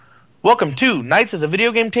Welcome to Knights of the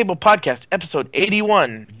Video Game Table Podcast, episode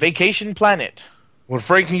 81, Vacation Planet, When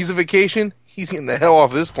Frank needs a vacation, he's getting the hell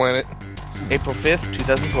off this planet. April 5th,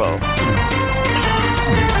 2012.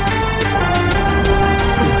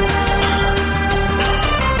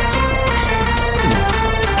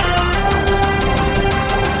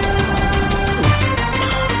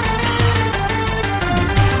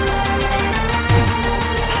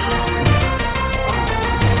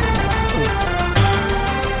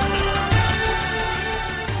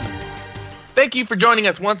 Thank you for joining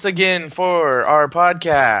us once again for our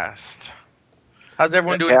podcast. How's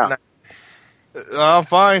everyone doing tonight? I'm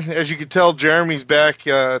fine. As you can tell, Jeremy's back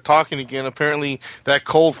talking again. Apparently, that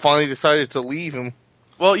cold finally decided to leave him.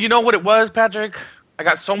 Well, you know what it was, Patrick? I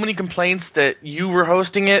got so many complaints that you were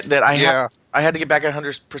hosting it that I had to get back at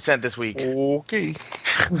 100% this week. Okay.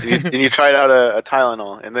 and you tried out a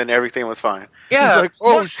Tylenol, and then everything was fine. Yeah. He's like,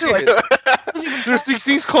 oh, shit. There's these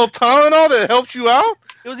things called Tylenol that helps you out?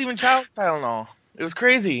 It was even child Tylenol. It was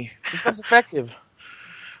crazy. This stuff's effective.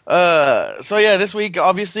 So yeah, this week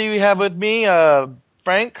obviously we have with me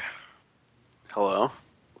Frank. Hello.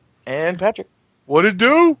 And Patrick. What'd it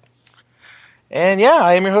do? And yeah,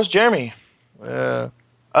 I am your host Jeremy. Yeah.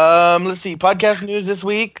 Let's see, podcast news this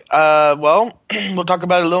week. Well, we'll talk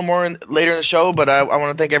about it a little more later in the show, but I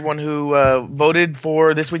want to thank everyone who voted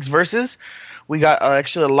for this week's Versus. We got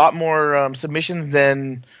actually a lot more submissions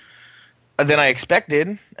than I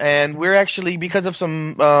expected, and we're actually, because of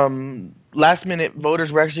some last-minute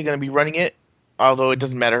voters, we're actually going to be running it, although it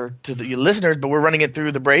doesn't matter to the listeners, but we're running it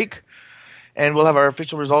through the break, and we'll have our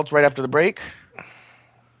official results right after the break.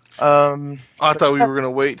 I thought we were going to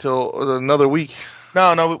wait till another week.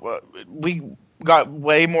 No, we got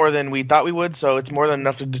way more than we thought we would, so it's more than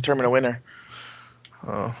enough to determine a winner.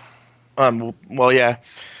 Oh. Well, yeah.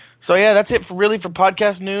 So, yeah, that's it for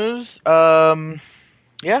podcast news.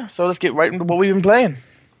 Yeah, so let's get right into what we've been playing.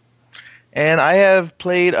 And I have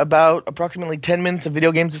played about approximately 10 minutes of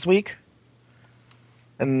video games this week.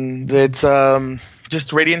 And it's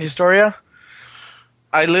just Radiant Historia.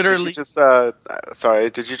 I literally... Did you just,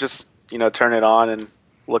 did you just, turn it on and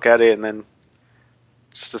look at it and then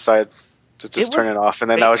just decide to just turn it off,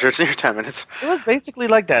 and then that was your 10 minutes? It was basically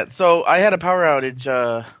like that. So I had a power outage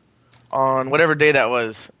on whatever day that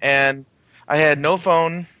was, and I had no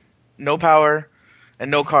phone, no power, and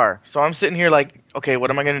no car. So I'm sitting here like, okay, what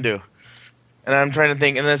am I going to do? And I'm trying to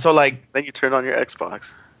think. And then Then you turned on your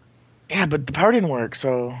Xbox. Yeah, but the power didn't work,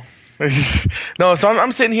 so... No, so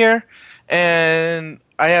I'm sitting here, and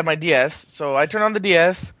I have my DS. So I turned on the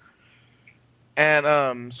DS,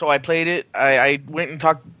 and so I played it. I went and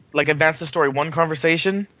advanced the story one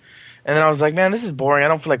conversation, and then I was like, man, this is boring. I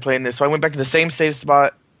don't feel like playing this. So I went back to the same save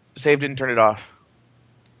spot, saved it, and turned it off.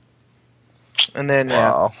 And then,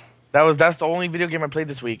 wow. That's the only video game I played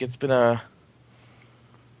this week. It's been I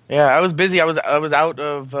was busy. I was out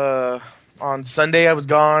of on Sunday. I was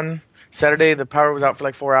gone. Saturday the power was out for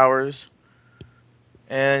like 4 hours.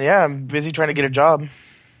 And yeah, I'm busy trying to get a job.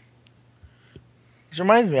 Which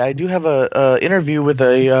reminds me, I do have a interview with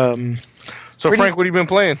a. So Frank, what have you been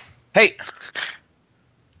playing? Hey,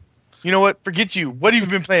 you know what? Forget you. What have you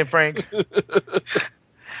been playing, Frank?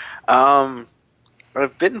 I've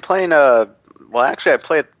been playing well, actually, I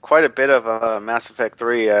played quite a bit of Mass Effect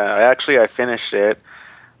 3. I finished it.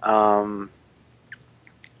 I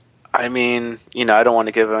mean, I don't want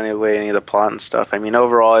to give away any of the plot and stuff. I mean,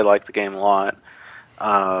 overall, I like the game a lot.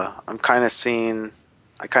 I'm kind of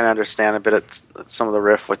I kind of understand a bit of some of the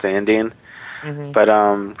riff with the ending. Mm-hmm. But,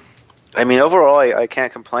 I mean, overall, I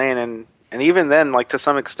can't complain. And even then, like, to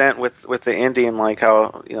some extent with the ending, like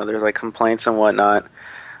how, there's, like, complaints and whatnot.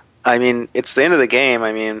 I mean, it's the end of the game.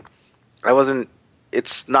 I mean,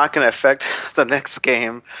 it's not going to affect the next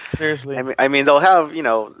game. Seriously. I mean, they'll have,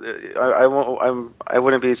 I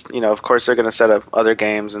wouldn't be, of course they're going to set up other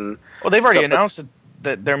games and. Well, they've already announced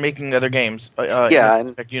that they're making other games. In the Mass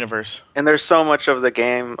Effect universe. And there's so much of the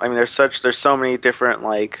game. I mean, there's so many different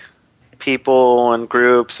like people and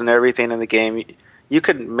groups and everything in the game. You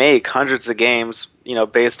could make hundreds of games,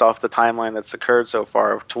 based off the timeline that's occurred so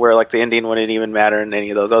far, to where like the ending wouldn't even matter in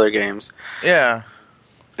any of those other games. Yeah.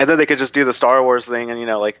 And then they could just do the Star Wars thing, and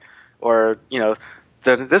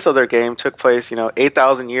this other game took place,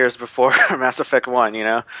 8,000 years before Mass Effect 1,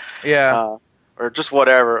 Yeah. Or just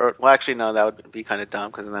whatever. Well, actually, no, that would be kind of dumb,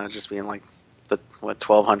 because then that would just be in like the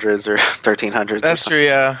 1200s or 1300s. That's true.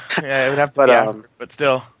 Yeah. Yeah, it would have to. But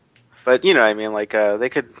still. But I mean, like they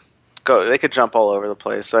could jump all over the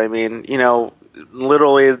place. So I mean,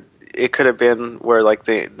 literally, it could have been where like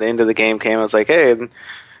the end of the game came. It was like, hey.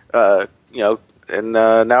 and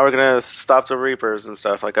now we're gonna stop the Reapers and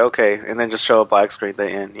stuff. Like, okay, and then just show a black screen at the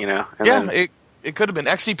end, and Yeah, then it could have been.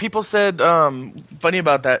 Actually, people said funny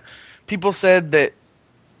about that. People said that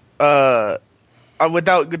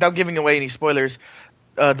without giving away any spoilers,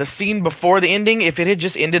 the scene before the ending, if it had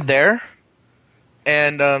just ended there,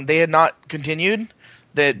 and they had not continued,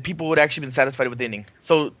 that people would actually been satisfied with the ending.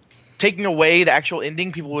 So, taking away the actual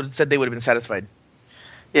ending, people would have said they would have been satisfied.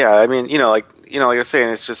 yeah, I mean, like I was saying,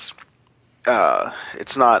 it's just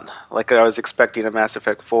it's not like I was expecting a Mass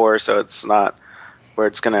Effect 4, so it's not where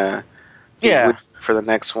it's gonna be Yeah. for the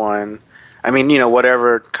next one. I mean,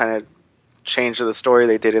 whatever kind of change of the story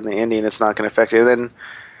they did in the ending, it's not going to affect it. And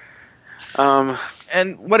then,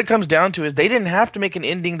 And what it comes down to is they didn't have to make an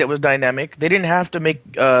ending that was dynamic. They didn't have to make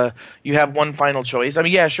you have one final choice. I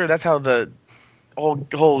mean, yeah, sure, that's how the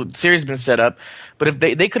whole series has been set up. But if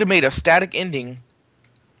they could have made a static ending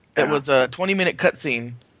that Yeah. was a 20-minute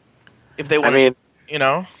cutscene, if they I wanted,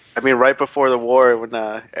 mean, right before the war, when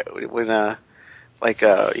what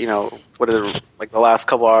are like the last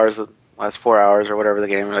couple hours, the last 4 hours or whatever the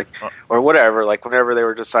game, like, or whatever, like whenever they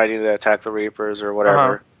were deciding to attack the Reapers or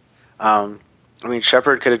whatever. I mean,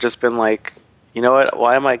 Shepard could have just been like, you know what?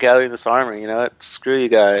 Why am I gathering this army? You know what? Screw you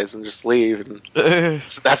guys and just leave. And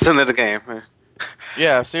that's the end of the game.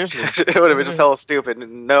 yeah, seriously. It would have been just hella stupid.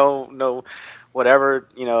 No, whatever.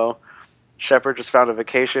 Shepard just found a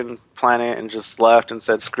vacation planet and just left and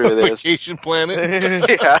said, "Screw this." Vacation planet.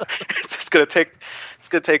 Yeah, it's gonna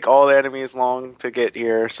take all the enemies long to get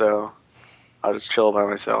here, so I'll just chill by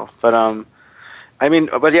myself. But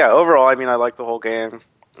yeah, overall, I mean, I like the whole game.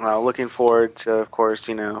 Looking forward to, of course,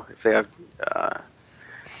 if they have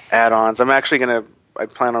add-ons. I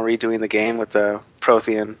plan on redoing the game with the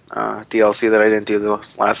Prothean DLC that I didn't do the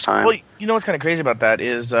last time. Well, you know what's kind of crazy about that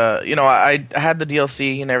is, I had the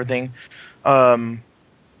DLC and everything.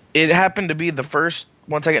 It happened to be the first.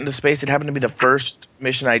 Once I get into space, it happened to be the first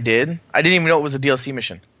mission I did. I didn't even know it was a DLC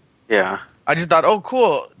mission. Yeah. I just thought, oh,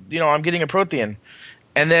 cool. I'm getting a Prothean.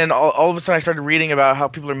 And then all of a sudden I started reading about how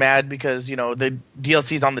people are mad because, the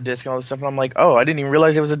DLC's on the disc and all this stuff. And I'm like, oh, I didn't even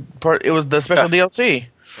realize it was it was the special DLC.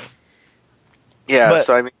 Yeah, But-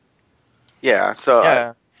 so I mean, yeah, so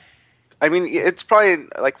Yeah. I mean, it's probably,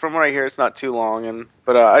 like, from what I hear, it's not too long,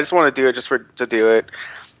 but I just want to do it just to do it.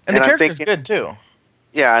 And the I'm character's thinking- good, too.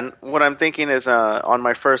 Yeah, and what I'm thinking is on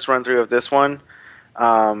my first run through of this one,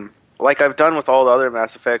 like I've done with all the other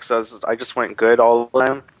Mass Effects, I just went good all of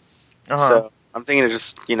them. Uh-huh. So I'm thinking of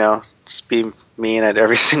just be mean at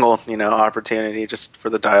every single opportunity, just for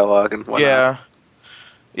the dialogue and whatnot.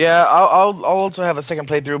 Yeah, I'll also have a second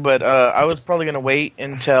playthrough, but I was probably gonna wait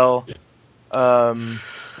until all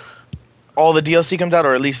the DLC comes out,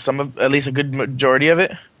 or at least a good majority of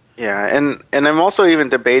it. Yeah, and I'm also even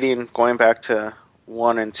debating going back to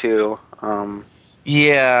 1 and 2.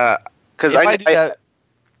 Yeah, Because if I do that,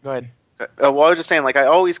 go ahead. well, I was just saying, like, I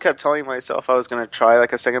always kept telling myself I was going to try,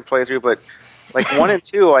 like, a second playthrough, but, like, 1 and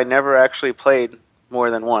 2, I never actually played more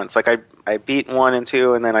than once. Like, I beat 1 and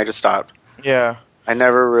 2, and then I just stopped. Yeah, I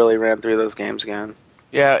never really ran through those games again.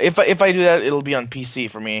 yeah. If I do that, it'll be on PC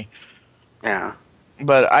for me. Yeah.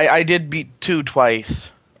 But I did beat 2 twice,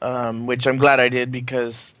 which I'm glad I did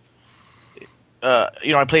because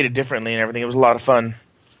I played it differently and everything. It was a lot of fun.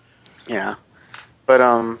 Yeah. But,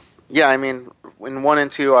 yeah, I mean, in 1 and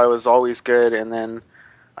 2, I was always good, and then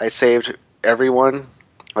I saved everyone,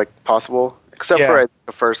 like, possible, except for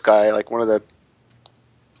the first guy, like, one of the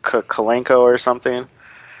Kalenko or something.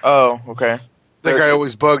 Oh, okay. That guy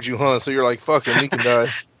always bugged you, huh? So you're like, fuck him, he can die.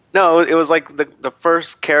 No, it was like the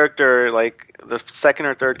first character, like the second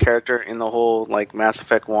or third character in the whole, like, Mass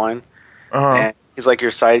Effect 1. Uh-huh. And he's like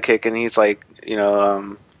your sidekick, and he's like,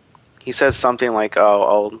 he says something like, "Oh,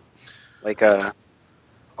 I'll I'll Like, never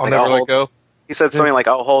I'll let hold- go. He said something like,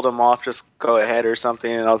 "I'll hold him off, just go ahead," or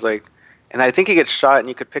something. And I was like, and I think he gets shot, and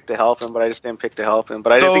you could pick to help him, but I just didn't pick to help him.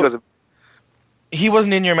 But I didn't think it was He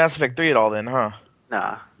wasn't in your Mass Effect 3 at all then, huh?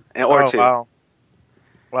 nah, or 2. Wow.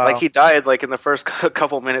 Wow. Like, he died like in the first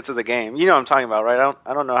couple minutes of the game. You know what I'm talking about, right?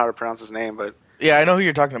 I don't know how to pronounce his name, but Yeah, I know who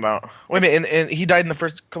you're talking about. Wait a minute, and he died in the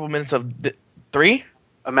first couple minutes of 3?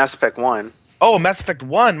 Mass Effect 1. Oh, Mass Effect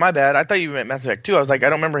 1, my bad. I thought you meant Mass Effect 2. I was like, I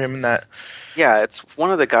don't remember him in that. Yeah, it's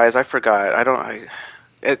one of the guys. I forgot.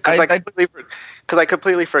 Because I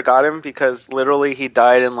completely forgot him, because literally he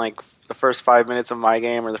died in like the first 5 minutes of my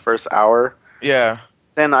game, or the first hour. Yeah.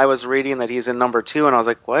 Then I was reading that he's in number 2, and I was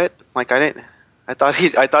like, what? Like, I thought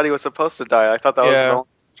he was supposed to die. I thought that was Yeah. the only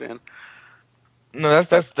option. No,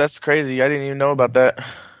 that's crazy. I didn't even know about that.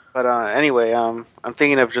 But anyway, I'm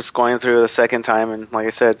thinking of just going through the second time, and like I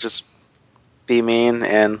said, just be mean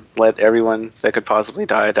and let everyone that could possibly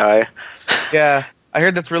die. Yeah, I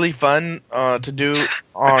heard that's really fun to do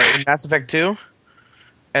in Mass Effect 2.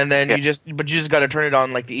 And then Yeah. you just got to turn it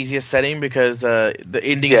on like the easiest setting because the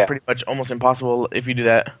ending is Yeah. pretty much almost impossible if you do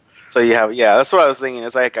that. So you have, that's what I was thinking.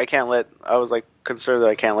 Is like I was like concerned that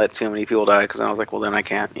I can't let too many people die because I was like, well, then I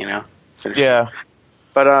can't, finish. Yeah.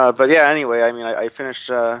 But yeah. Anyway, I mean, I finished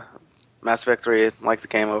Mass Effect 3. I like the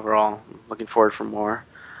game overall. Looking forward for more.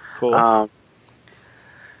 Cool.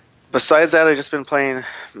 Besides that, I've just been playing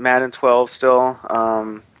Madden 12 still.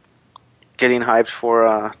 Getting hyped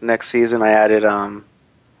for next season. I added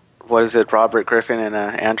Robert Griffin and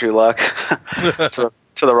Andrew Luck to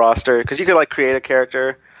the roster because you could like create a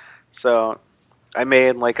character. So I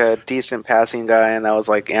made like a decent passing guy, and that was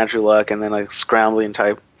like Andrew Luck, and then a scrambling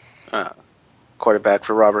type quarterback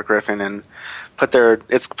for Robert Griffin, and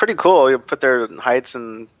it's pretty cool. You put their heights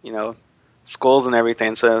and skulls and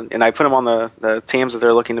everything. So, and I put them on the teams that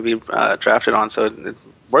they're looking to be drafted on. So it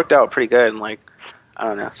worked out pretty good. And like, I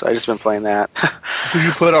don't know. So I just been playing that. Who'd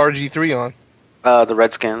you put RG3 on? The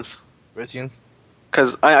Redskins. Redskins?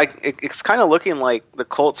 Because it's kind of looking like the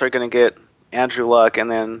Colts are going to get Andrew Luck,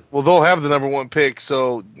 and then Well, they'll have the number 1 pick,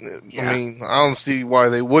 so, Yeah. I mean, I don't see why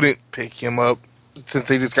they wouldn't pick him up since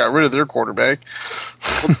they just got rid of their quarterback.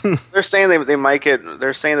 they're saying they might get.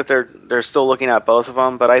 They're saying that they're still looking at both of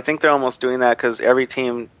them, but I think they're almost doing that because every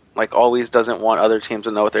team like always doesn't want other teams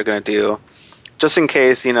to know what they're going to do, just in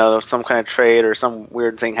case some kind of trade or some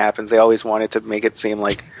weird thing happens. They always want it to make it seem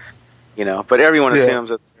like but everyone Yeah. assumes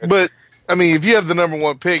that. But, I mean, if you have the number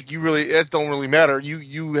 1 pick, that don't really matter.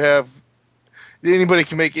 You have... Anybody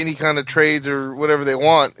can make any kind of trades or whatever they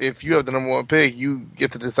want. If you have the number 1 pick, you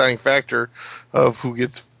get the deciding factor of who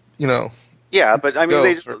gets, Yeah, but I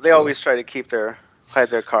mean, Go, they always try to hide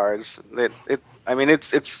their cards. It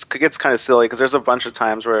gets kind of silly because there's a bunch of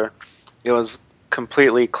times where it was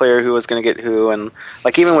completely clear who was going to get who, and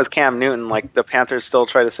like even with Cam Newton, like the Panthers still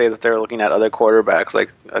try to say that they're looking at other quarterbacks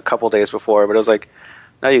like a couple days before, but it was like,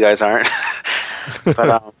 no, you guys aren't.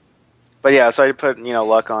 But yeah, so I put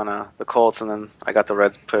Luck on the Colts, and then I got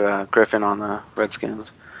put Griffin on the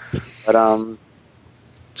Redskins. But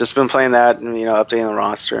just been playing that and updating the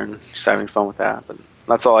roster and just having fun with that. But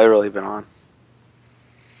that's all I've really been on.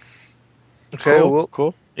 Okay,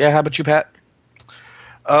 Cool. Yeah, how about you, Pat?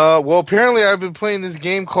 Well, apparently I've been playing this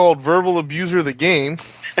game called Verbal Abuser the Game.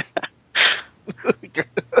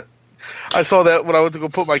 I saw that when I went to go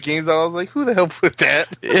put my games out. I was like, who the hell put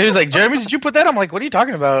that? It was like, Jeremy, did you put that? I'm like, what are you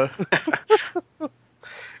talking about?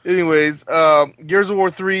 Anyways, Gears of War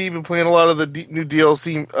 3, been playing a lot of the new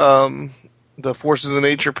DLC, the Forces of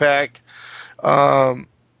Nature pack.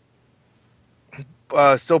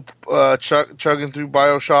 Still chugging through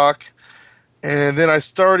BioShock. And then I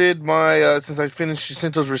started my, since I finished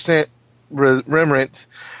Jacinto's Remnant,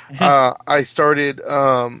 I started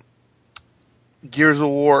Gears of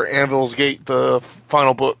War Anvil's Gate, the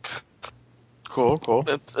final book. Cool. Or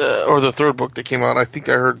the third book that came out. I think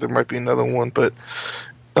I heard there might be another one, but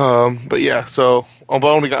yeah, so but I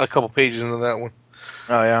only got a couple pages into that one.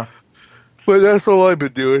 Oh, yeah. But that's all I've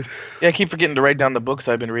been doing. Yeah, I keep forgetting to write down the books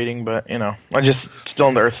I've been reading, but, I just still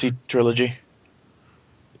in the Earthsea trilogy.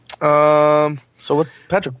 So,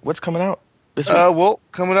 Patrick, what's coming out this week? Well,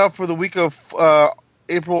 coming out for the week of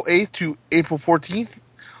April 8th to April 14th,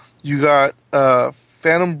 you got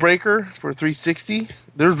Phantom Breaker for 360.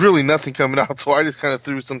 There's really nothing coming out, so I just kind of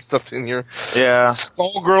threw some stuff in here. Yeah.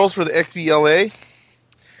 Skullgirls for the XBLA.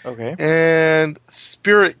 Okay. And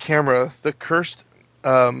Spirit Camera, the Cursed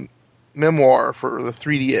Memoir for the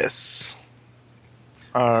 3DS.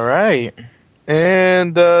 All right.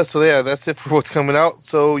 And so, yeah, that's it for what's coming out.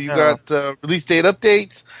 So you got release date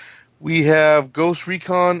updates. We have Ghost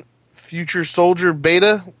Recon Future Soldier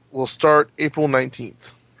Beta will start April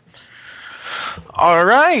 19th. All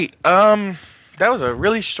right. That was a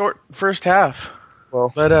really short first half.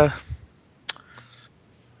 Well, But,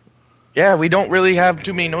 yeah, we don't really have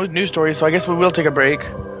too many news stories, so I guess we will take a break.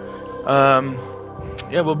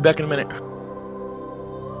 Yeah, we'll be back in a minute.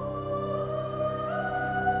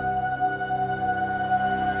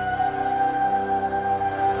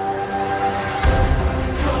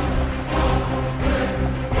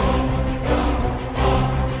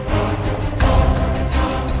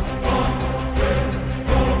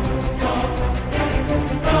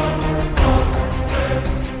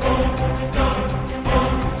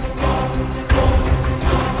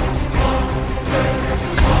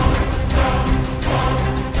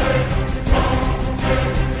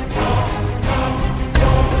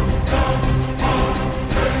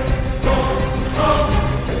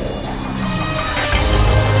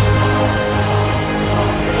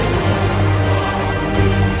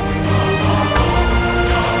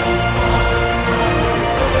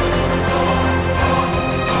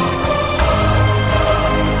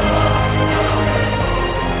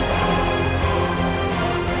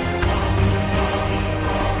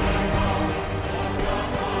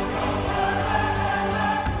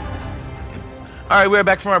 All right, we're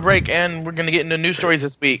back from our break, and we're gonna get into news stories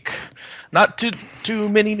this week. Not too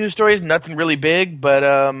many news stories, nothing really big, but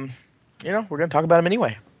we're gonna talk about them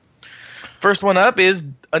anyway. First one up is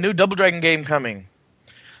a new Double Dragon game coming.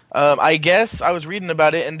 I guess I was reading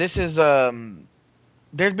about it, and this is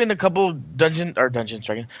there's been a couple Dungeons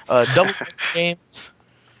Dragon Double Dragon games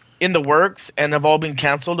in the works, and have all been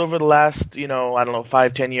canceled over the last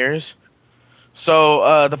 5-10 years.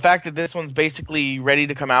 So the fact that this one's basically ready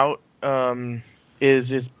to come out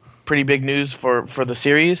is pretty big news for the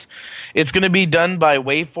series. It's going to be done by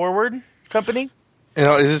WayForward Company.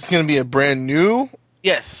 Is this going to be a brand new?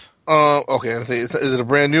 Yes. Okay. Is it a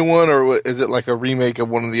brand new one, or is it like a remake of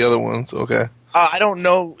one of the other ones? Okay. I don't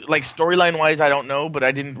know, like storyline wise, I don't know, but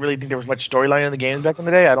I didn't really think there was much storyline in the games back in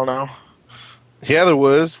the day. I don't know. Yeah, there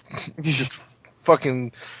was. Just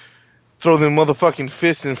fucking throw them motherfucking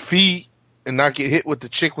fists and feet and not get hit with the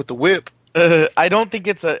chick with the whip. I don't think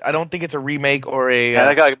it's a remake or a. Yeah,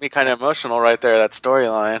 that got me kind of emotional right there. That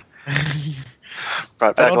storyline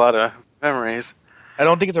brought back a lot of memories. I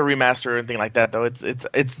don't think it's a remaster or anything like that, though.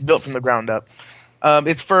 It's built from the ground up.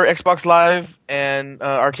 It's for Xbox Live and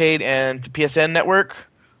Arcade and PSN Network.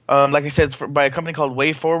 Like I said, it's by a company called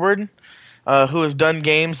WayForward, who have done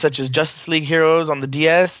games such as Justice League Heroes on the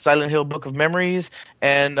DS, Silent Hill: Book of Memories,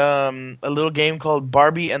 and a little game called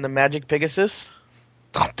Barbie and the Magic Pegasus.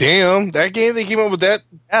 Oh, damn, that game they came up with that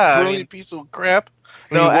brilliant piece of crap.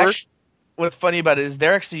 Actually, what's funny about it is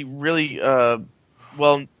they're actually really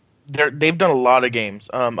they've done a lot of games.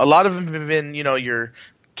 A lot of them have been your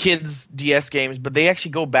kids DS games, but they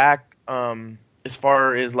actually go back as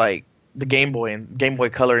far as like the Game Boy and Game Boy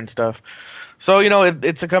Color and stuff. So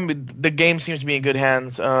it's a company. The game seems to be in good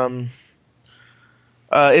hands.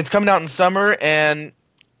 It's coming out in summer, and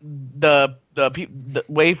the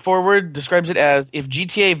WayForward describes it as if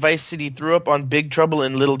GTA Vice City threw up on Big Trouble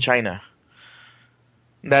in Little China.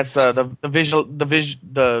 That's the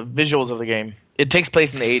visuals of the game. It takes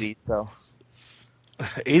place in the 80s, so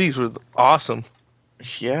 80s was awesome.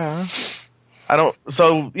 Yeah.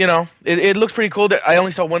 It looks pretty cool. I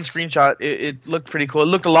only saw one screenshot. It looked pretty cool. It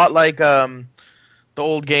looked a lot like the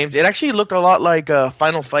old games. It actually looked a lot like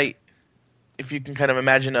Final Fight, if you can kind of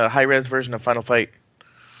imagine a high-res version of Final Fight.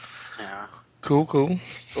 Yeah. Cool.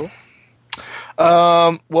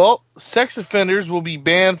 Well, sex offenders will be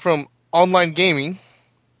banned from online gaming.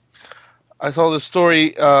 I saw this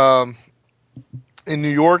story in New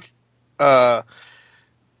York. They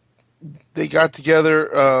got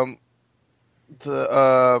together.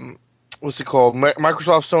 What's it called?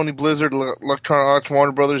 Microsoft, Sony, Blizzard, Electronic Arts,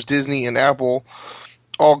 Warner Brothers, Disney, and Apple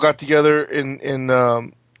all got together and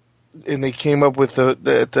they came up with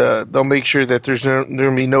they'll make sure that there's going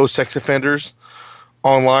to be no sex offenders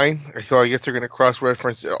online. So I guess they're going to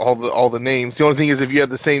cross-reference all the names. The only thing is, if you have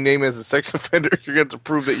the same name as a sex offender, you're going to have to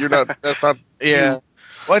prove that you're not. That's not. Yeah. You.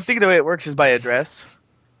 Well, I think the way it works is by address.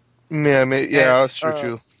 Yeah, that's true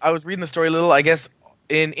too. I was reading the story a little. I guess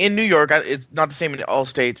in New York, it's not the same in all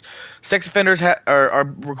states. Sex offenders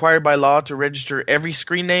are required by law to register every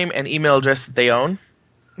screen name and email address that they own.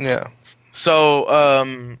 Yeah.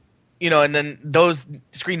 So, and then those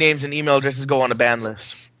screen names and email addresses go on a ban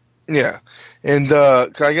list. Yeah. And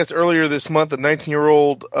I guess earlier this month, a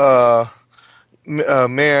 19-year-old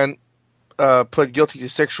man pled guilty to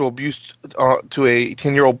sexual abuse to a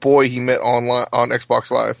 10-year-old boy he met online on Xbox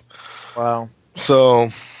Live. Wow. So,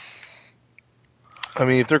 I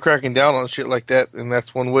mean, if they're cracking down on shit like that, and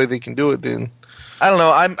that's one way they can do it, then I don't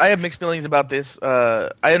know. I have mixed feelings about this.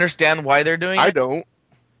 I understand why they're doing it. I don't.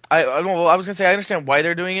 I was gonna say I understand why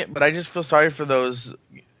they're doing it, but I just feel sorry for those.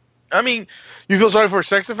 I mean, you feel sorry for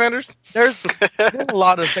sex offenders? There's a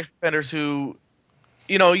lot of sex offenders who,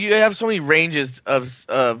 you have so many ranges of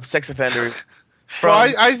sex offenders. Well,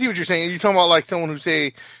 I see what you're saying. You're talking about like someone who's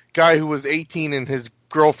a guy who was 18 and his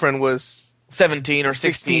girlfriend was 17 or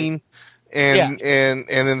 16. And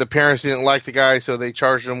then the parents didn't like the guy, so they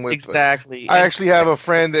charged him with exactly. I actually have a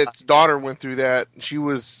friend that's daughter went through that. She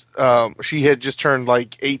was she had just turned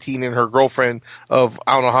like 18, and her girlfriend of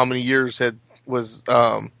I don't know how many years was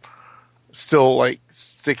still like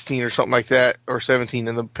 16 or something like that, or 17,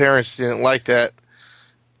 and the parents didn't like that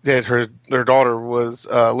their daughter was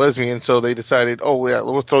lesbian, so they decided, oh yeah,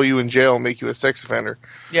 we'll throw you in jail and make you a sex offender.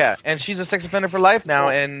 Yeah, and she's a sex offender for life now,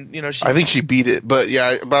 and I think she beat it, but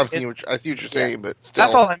yeah, I see what you're saying, but still.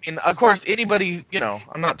 That's all I mean. Of course, anybody,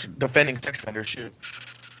 I'm not defending sex offenders. Shoot.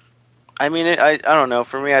 I mean, I don't know.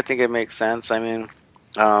 For me, I think it makes sense. I mean,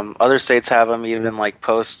 other states have them even like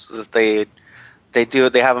posts that they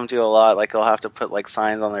have them do a lot. Like they'll have to put like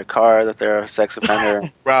signs on their car that they're a sex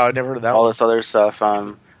offender. Wow, I never heard of that. All this other stuff.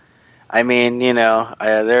 I mean,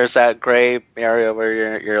 there's that gray area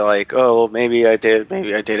where you're like, oh, well, maybe I did,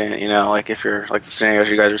 maybe I didn't. Like if you're like the scenarios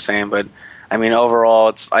you guys are saying. But I mean,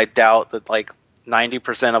 overall, I doubt that like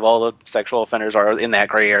 90% of all the sexual offenders are in that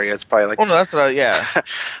gray area. It's probably like, Oh no, that's what. Yeah. No,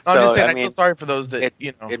 I'm so just saying. I I feel mean, sorry for those that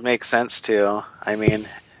it makes sense too. I mean,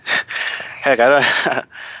 heck, I don't,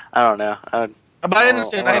 I don't know. But I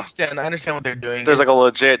understand. I understand what they're doing. There's like a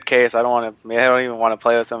legit case. I don't even want to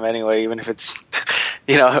play with them anyway, even if it's,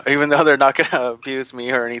 even though they're not gonna abuse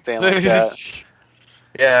me or anything like that.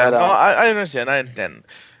 Yeah, But, no, I understand. I understand.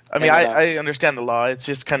 I mean, and, I understand the law. It's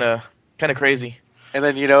just kind of crazy. And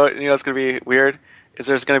then what's gonna be weird is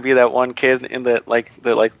there's gonna be that one kid that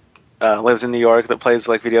lives in New York that plays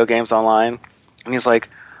like video games online, and he's like,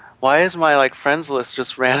 why is my like friends list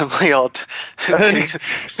just randomly all? I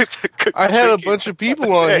had a bunch of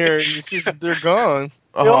people on here, and it's just they're gone.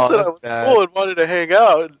 They all said I that's was bad. cool and wanted to hang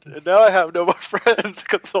out, and now I have no more friends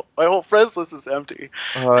because my whole friends list is empty.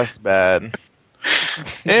 Oh, that's bad.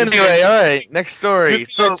 Anyway, all right. Next story.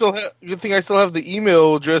 Good thing I still have the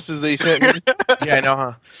email addresses they sent me Yeah, I know,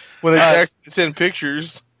 huh? when they actually send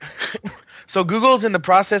pictures. So Google's in the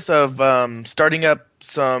process of starting up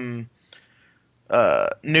some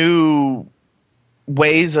new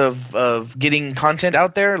ways of getting content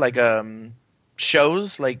out there, like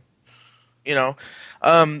shows, like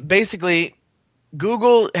basically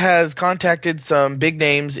Google has contacted some big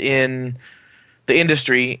names in the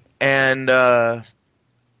industry and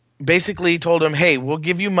basically told them, hey, we'll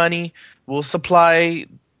give you money, we'll supply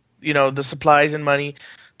the supplies and money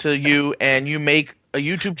to you, and you make a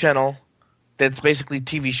YouTube channel that's basically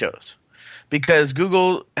TV shows, because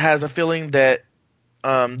Google has a feeling that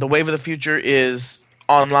the wave of the future is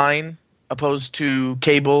online opposed to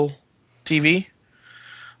cable TV.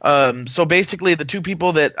 So basically, the two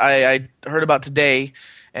people that I heard about today,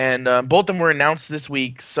 and both of them were announced this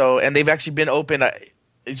week. And they've actually been open.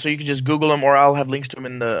 So you can just Google them, or I'll have links to them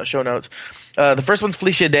in the show notes. The first one's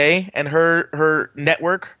Felicia Day, and her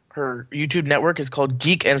network, her YouTube network, is called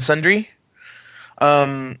Geek and Sundry.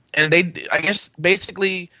 And I guess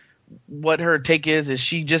basically what her take is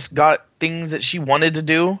she just got things that she wanted to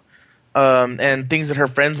do, and things that her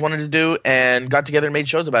friends wanted to do, and got together and made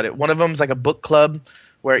shows about it. One of them's like a book club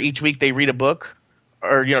where each week they read a book,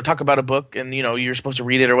 or talk about a book, and you're supposed to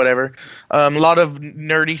read it or whatever. A lot of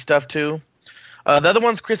nerdy stuff too. The other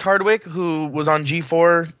one's Chris Hardwick, who was on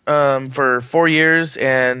G4 for 4 years,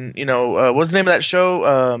 and what's the name of that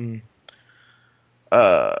show?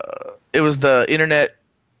 It was the internet.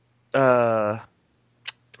 Talk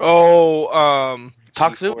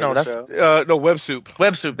Soup? No, that's no, Web Soup.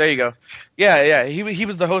 Web Soup. There you go. Yeah. He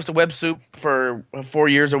was the host of Web Soup for 4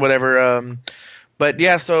 years or whatever. But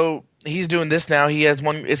yeah, so he's doing this now. He has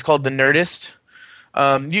one. It's called The Nerdist.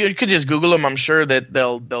 You could just Google them. I'm sure that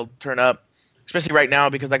they'll turn up, especially right now,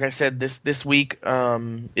 because like I said, this week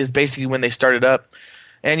is basically when they started up.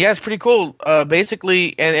 And yeah, it's pretty cool.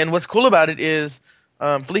 Basically, and what's cool about it is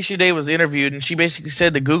Felicia Day was interviewed, and she basically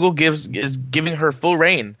said that Google is giving her full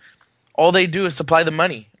reign. All they do is supply the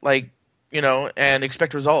money, and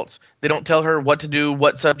expect results. They don't tell her what to do,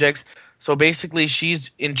 what subjects. So basically,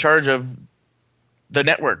 she's in charge of the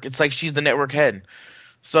network. It's like she's the network head.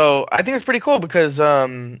 So I think it's pretty cool because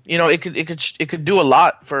it could do a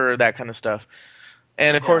lot for that kind of stuff.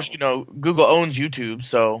 And of course, Google owns YouTube,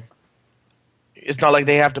 so it's not like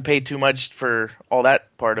they have to pay too much for all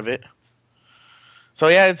that part of it. So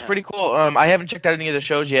yeah, it's pretty cool. I haven't checked out any of the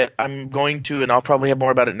shows yet. I'm going to, and I'll probably have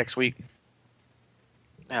more about it next week.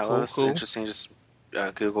 Yeah, well, that's interesting. Just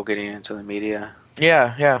Google getting into the media.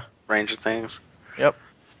 Yeah. Range of things. Yep.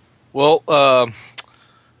 Well,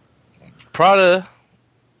 Prada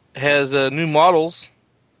has new models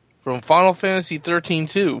from Final Fantasy 13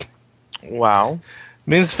 too. Wow.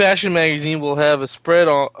 Men's Fashion Magazine will have a spread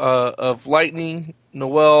of Lightning,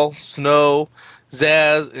 Noelle, Snow,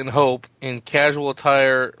 Zaz, and Hope in casual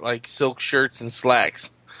attire like silk shirts and slacks.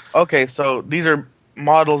 Okay, so these are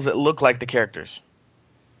models that look like the characters.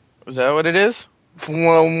 Is that what it is?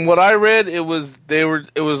 From what I read, it was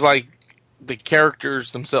like the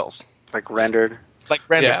characters themselves, like rendered. Like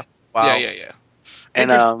rendered. Yeah. Wow. Yeah.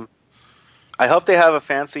 And I hope they have a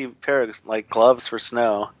fancy pair of like gloves for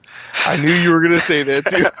Snow. I knew you were gonna say that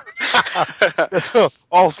too.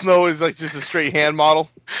 All Snow is like just a straight hand model.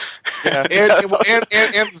 Yeah. And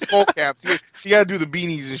the skull caps. You gotta do the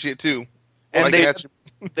beanies and shit too. And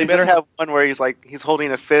they better have one where he's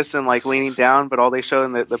holding a fist and like leaning down, but all they show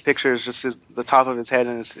in the picture is just the top of his head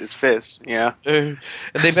and his fist. Yeah. And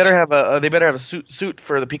they better have a suit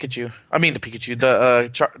for the Pikachu. I mean the Pikachu.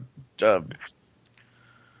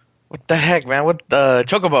 What the heck, man? What the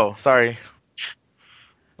Chocobo? Sorry.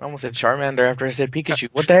 I almost said Charmander after I said Pikachu.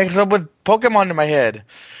 What the heck's up with Pokemon in my head?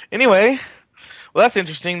 Anyway, well, that's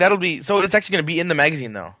interesting. That'll be so. It's actually going to be in the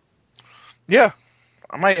magazine, though. Yeah.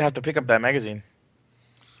 I might have to pick up that magazine.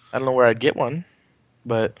 I don't know where I'd get one,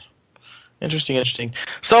 but interesting.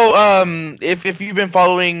 So, if you've been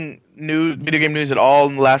following video game news at all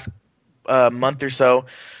in the last month or so,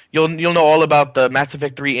 you'll know all about the Mass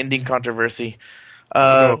Effect 3 ending controversy.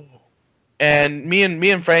 And me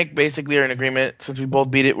and Frank basically are in agreement, since we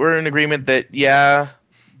both beat it. We're in agreement that yeah,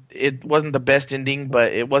 it wasn't the best ending,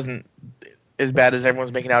 but it wasn't as bad as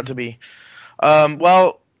everyone's making out to be.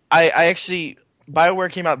 Well, I actually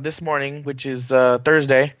BioWare came out this morning, which is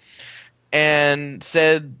Thursday, and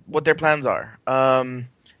said what their plans are.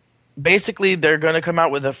 Basically, they're going to come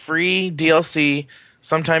out with a free DLC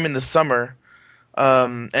sometime in the summer,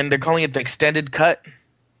 and they're calling it the Extended Cut.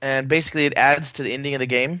 And basically, it adds to the ending of the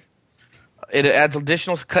game. It adds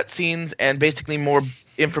additional cutscenes and basically more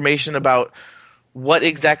information about what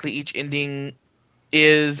exactly each ending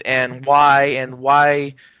is and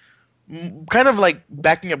why, kind of like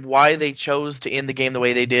backing up why they chose to end the game the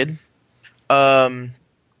way they did. And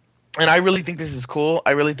I really think this is cool.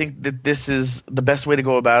 I really think that this is the best way to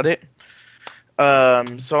go about it. So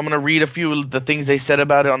I'm going to read a few of the things they said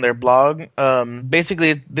about it on their blog.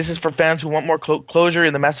 Basically, this is for fans who want more closure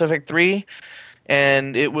in the Mass Effect 3,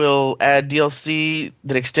 and it will add DLC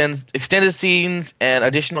that extends extended scenes and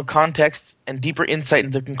additional context and deeper insight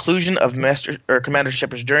into the conclusion of Commander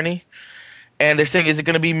Shepard's journey. And they're saying, is it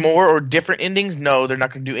going to be more or different endings? No, they're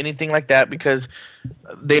not going to do anything like that because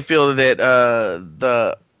they feel that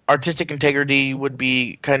the artistic integrity would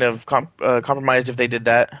be kind of compromised if they did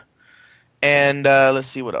that. And let's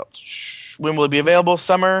see what else. When will it be available?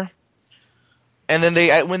 Summer. And then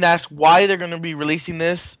when they asked why they're going to be releasing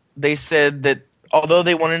this, they said that although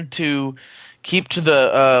they wanted to keep to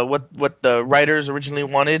the what the writers originally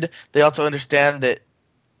wanted, they also understand that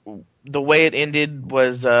the way it ended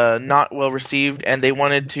was not well received, and they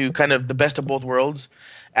wanted to kind of the best of both worlds,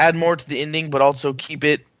 add more to the ending, but also keep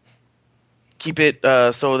it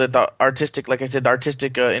so that the artistic, like I said, the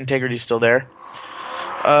artistic integrity is still there.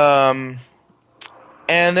 And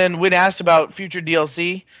then when asked about future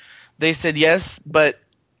DLC, they said yes, but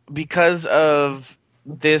because of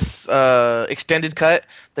this extended cut,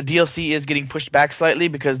 the DLC is getting pushed back slightly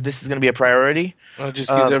because this is going to be a priority. It just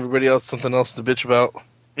gives everybody else something else to bitch about.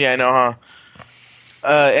 Yeah, I know, huh?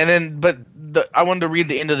 And then, I wanted to read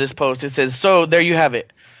the end of this post. It says, "So there you have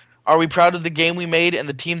it. Are we proud of the game we made and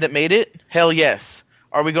the team that made it? Hell yes.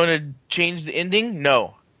 Are we going to change the ending?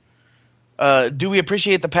 No. Do we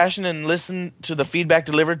appreciate the passion and listen to the feedback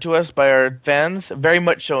delivered to us by our fans? Very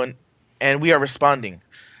much so, and we are responding."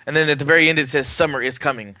 And then at the very end it says, "Summer is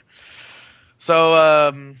coming." So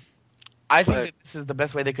I think that this is the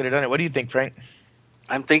best way they could have done it. What do you think, Frank?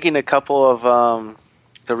 I'm thinking a couple of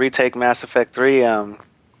the retake Mass Effect 3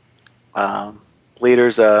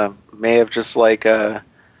 leaders may have just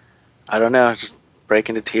I don't know, just break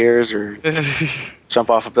into tears or jump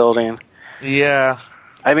off a building. Yeah.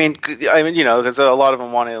 I mean, you know, because a lot of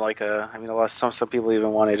them wanted some people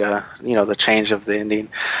even wanted the change of the ending,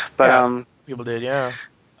 but yeah, people did, yeah.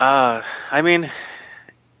 I mean,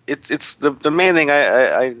 it's the main thing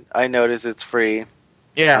I noticed it's free.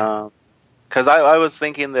 Yeah. Because I was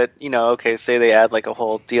thinking that, okay, say they add like a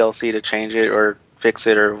whole DLC to change it or fix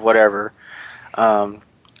it or whatever.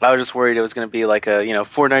 I was just worried it was going to be like a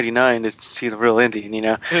 $4.99 to see the real ending,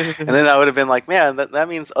 and then I would have been like, man, that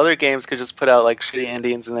means other games could just put out like shitty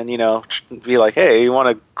endings and then be like, hey, you want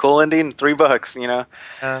a cool ending?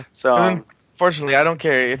 $3, So fortunately, I don't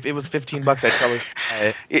care if it was $15. I'd probably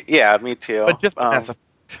buy it. Yeah, me too. But just Mass Effect.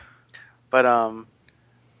 But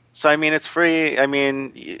so I mean, it's free. I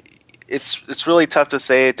mean, it's really tough to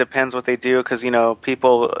say. It depends what they do because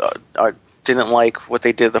people didn't like what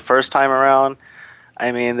they did the first time around.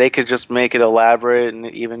 I mean, they could just make it elaborate, and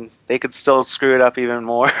even they could still screw it up even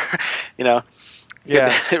more. Yeah.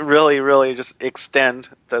 Really, really just extend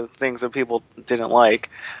the things that people didn't like.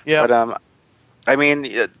 Yeah. But I mean,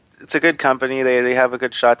 it's a good company. They have a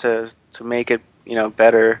good shot to make it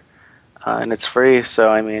better, and it's free. So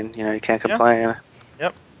I mean, you can't complain.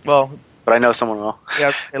 Yep. Well, but I know someone will.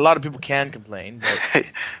 Yeah, a lot of people can complain,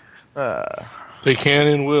 but they can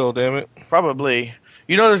and will. Damn it. Probably.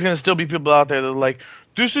 There's going to still be people out there that are like,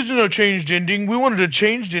 this isn't a changed ending. We wanted a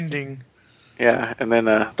changed ending. Yeah, and then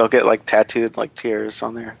they'll get like tattooed like tears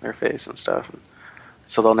on their face and stuff,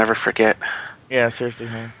 so they'll never forget. Yeah, seriously,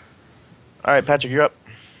 man. All right, Patrick, you're up.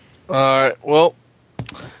 All right. Well,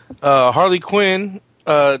 Harley Quinn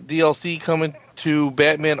DLC coming to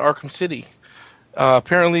Batman Arkham City.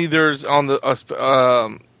 Apparently, there's on the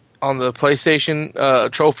on the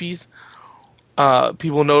PlayStation trophies.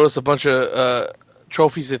 People noticed a bunch of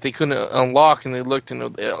trophies that they couldn't unlock, and they looked,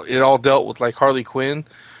 and it all dealt with like Harley Quinn.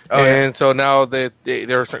 Oh, yeah. And so now that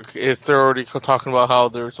they're already talking about how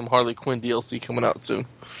there's some Harley Quinn DLC coming out soon.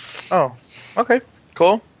 Oh, okay,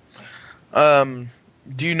 cool. Do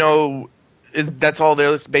you know? That's all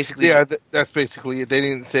there is basically? Yeah, that's basically it. They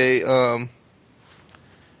didn't say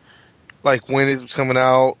like when it's coming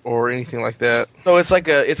out or anything like that. So it's like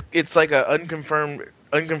a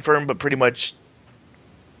unconfirmed, but pretty much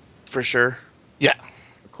for sure. Yeah.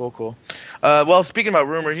 Cool. Well, speaking about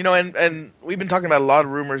rumors, and we've been talking about a lot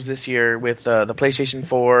of rumors this year with the PlayStation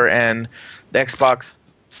 4 and the Xbox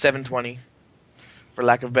 720, for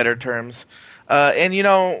lack of better terms. And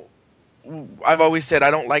I've always said I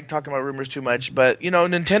don't like talking about rumors too much, but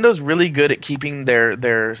Nintendo's really good at keeping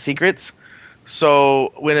their secrets.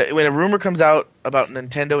 So when a rumor comes out about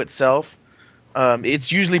Nintendo itself,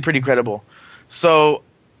 it's usually pretty credible. So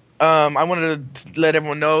I wanted to let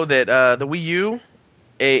everyone know that the Wii U,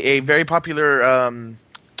 a very popular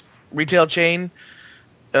retail chain,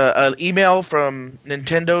 an email from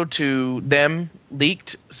Nintendo to them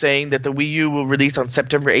leaked saying that the Wii U will release on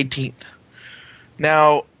September 18th.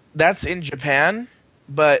 Now, that's in Japan,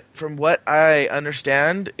 but from what I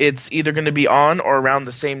understand, it's either going to be on or around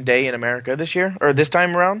the same day in America this year, or this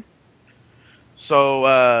time around. So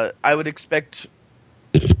I would expect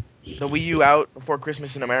the Wii U out before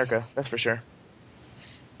Christmas in America, that's for sure.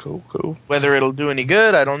 Cool. Whether it'll do any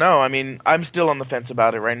good, I don't know. I mean, I'm still on the fence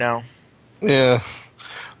about it right now. Yeah.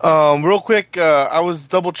 Real quick, I was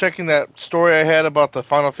double checking that story I had about the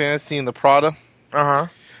Final Fantasy and the Prada. I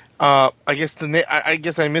guess I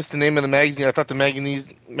guess I missed the name of the magazine. I thought the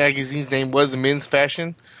magazine's name was Men's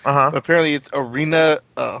Fashion. But apparently it's Arena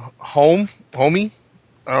Homie.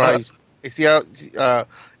 I don't know. See how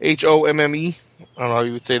HOMME. I don't know how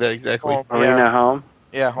you would say that exactly. Arena Home.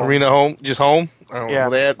 Yeah, Home. Arena Home, just Home. I don't know. Yeah.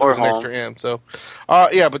 Well, there was an Home. extra M. So,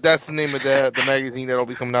 yeah, but that's the name of the magazine that'll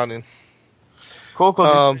be coming out in. Cool.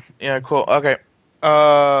 Yeah, cool. Okay.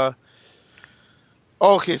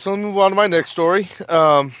 Okay, so let me move on to my next story.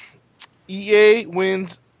 EA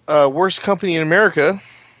wins worst company in America.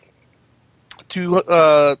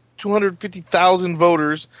 250,000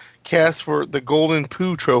 voters cast for the Golden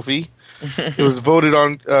Poo Trophy. It was voted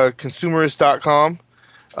on consumerist.com.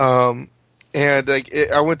 And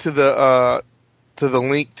I went to the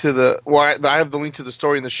link to the. Well, I have the link to the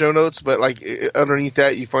story in the show notes, but underneath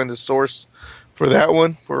that you find the source for that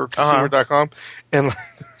one for consumer.com, and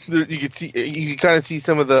you can kind of see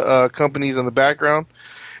some of the companies in the background,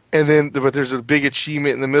 and then but there's a big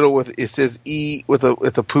achievement in the middle with it says E with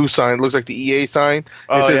a poo sign. It looks like the EA sign.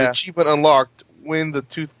 It says achievement unlocked. Win the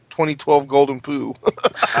 2012 Golden Poo.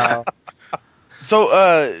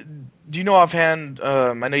 So, do you know offhand?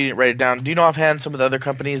 I know you didn't write it down. Do you know offhand some of the other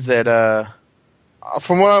companies that?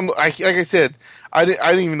 From what like I said, I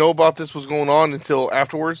didn't even know about this was going on until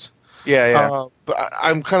afterwards. Yeah. But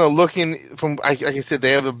I'm kind of looking from. Like I said,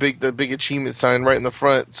 they have the big achievement sign right in the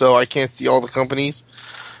front, so I can't see all the companies.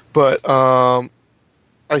 But I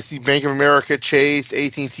see Bank of America, Chase,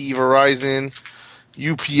 AT&T, Verizon,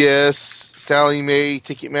 UPS, Sallie Mae,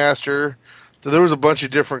 Ticketmaster. So there was a bunch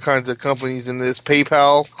of different kinds of companies in this.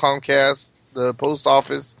 PayPal, Comcast, the post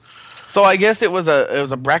office. So I guess it was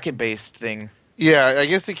a bracket based thing. Yeah, I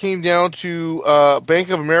guess it came down to Bank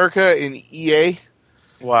of America and EA.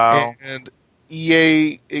 Wow. And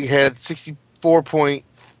EA had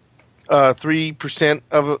 64.3%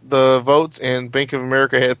 of the votes, and Bank of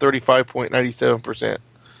America had 35.97%.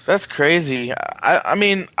 That's crazy. I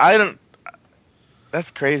mean, I don't.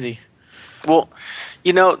 That's crazy. Well,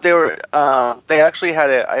 they were they actually had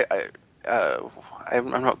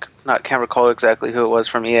I'm not can't recall exactly who it was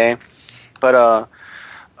from EA, but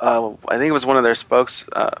I think it was one of their spokes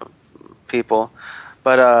people,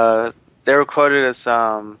 but they were quoted as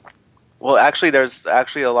well. Actually, there's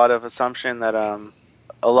actually a lot of assumption that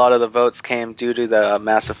a lot of the votes came due to the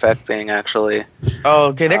Mass Effect thing. Actually, oh,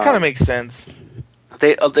 okay, that kind of makes sense.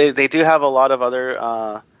 They do have a lot of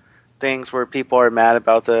other things where people are mad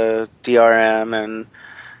about the DRM and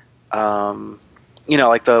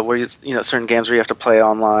like where certain games where you have to play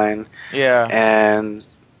online. Yeah, and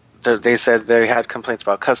they said they had complaints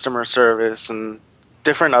about customer service and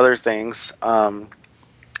different other things.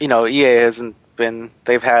 EA hasn't been.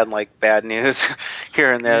 They've had bad news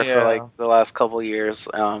here and there for the last couple of years.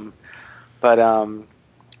 But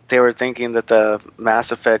they were thinking that the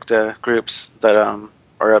Mass Effect groups that are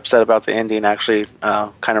upset about the ending actually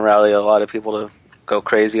kind of rallied a lot of people to go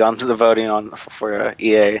crazy on the voting for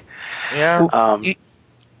EA. Yeah.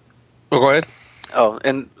 Go ahead. Oh,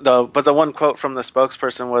 and the one quote from the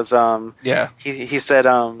spokesperson was Yeah. he said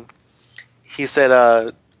he's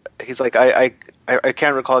like I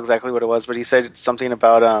can't recall exactly what it was, but he said something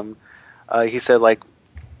about he said like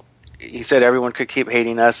he said everyone could keep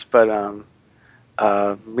hating us, but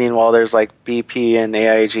meanwhile there's like BP and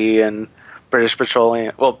AIG and British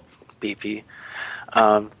Petroleum, well BP.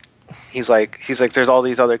 He's like there's all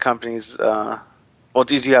these other companies. Well,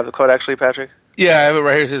 do you have the quote actually, Patrick? Yeah, I have it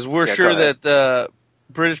right here. It says, we're Yeah, sure go ahead. that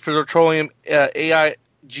British Petroleum,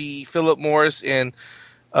 AIG, Philip Morris, and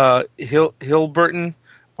Hilburton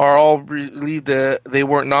are all relieved that they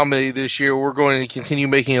weren't nominated this year. We're going to continue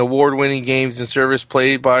making award-winning games and service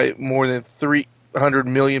played by more than 300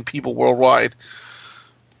 million people worldwide.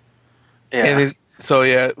 Yeah. And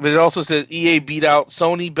but it also says EA beat out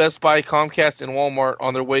Sony, Best Buy, Comcast, and Walmart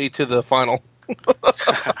on their way to the final.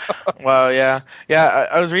 Wow, yeah, yeah.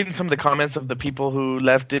 I was reading some of the comments of the people who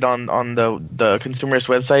left it on the consumerist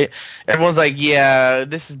website. Everyone's like, "Yeah,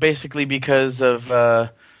 this is basically because of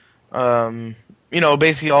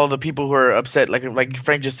basically all the people who are upset, like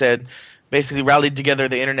Frank just said, basically rallied together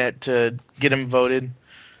the internet to get him voted."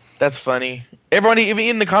 That's funny. Everyone, even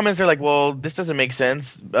in the comments, they're like, "Well, this doesn't make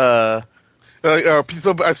sense."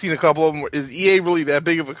 I've seen a couple of them. Is EA really that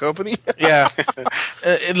big of a company? Yeah,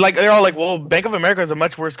 like they're all like, "Well, Bank of America is a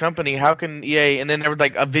much worse company. How can EA?" And then they were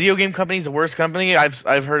like, "A video game company is the worst company."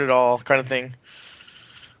 I've heard it all, kind of thing.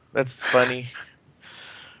 That's funny.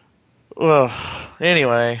 Well,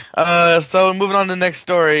 anyway, so moving on to the next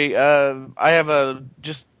story. I have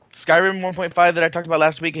just Skyrim 1.5 that I talked about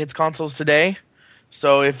last week. It hits consoles today.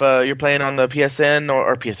 So if you're playing on the PSN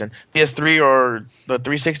or PSN, PS3 or the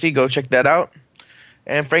 360, go check that out.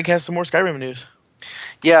 And Frank has some more Skyrim news.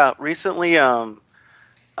 Yeah, recently,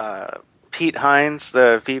 Pete Hines,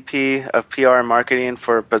 the VP of PR and marketing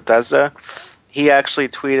for Bethesda, he actually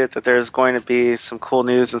tweeted that there's going to be some cool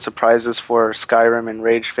news and surprises for Skyrim and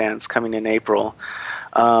Rage fans coming in April.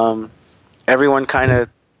 Everyone kind of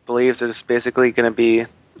believes that it's basically going to be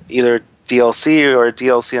either DLC or a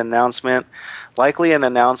DLC announcement, likely an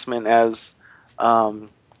announcement as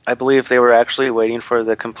I believe they were actually waiting for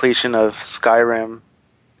the completion of Skyrim,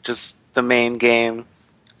 just the main game,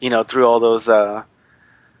 through all those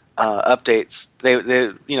updates.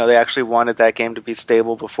 They actually wanted that game to be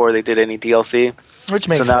stable before they did any DLC. Which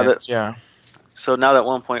makes sense, yeah. So now that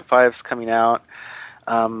 1.5 is coming out,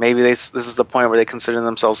 maybe this is the point where they consider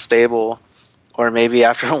themselves stable, or maybe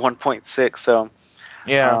after 1.6. So,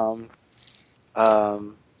 yeah,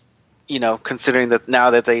 considering that now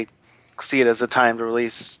that they see it as a time to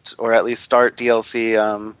release or at least start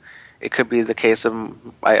DLC, it could be the case of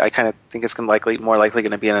I kind of think it's more likely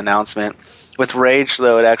going to be an announcement. With Rage,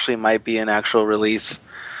 though, it actually might be an actual release,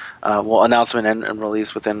 announcement and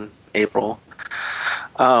release within April.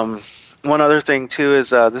 One other thing too is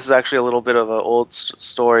this is actually a little bit of an old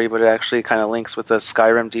story, but it actually kind of links with the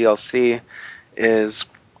Skyrim DLC. Is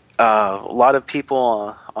a lot of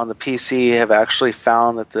people on the PC have actually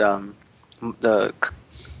found that the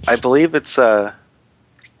I believe it's I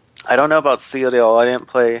don't know about Citadel. I didn't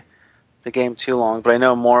play the game too long, but I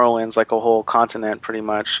know Morrowind's like a whole continent, pretty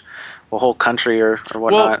much, a whole country or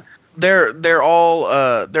whatnot. Well, they're all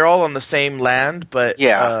on the same land, but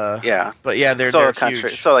yeah. But yeah, they're a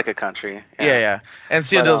country, huge. so like a country. Yeah. And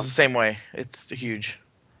Citadel's the same way. It's huge.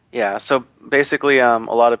 Yeah, so basically, a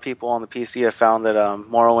lot of people on the PC have found that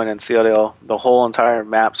Morrowind and Citadel, the whole entire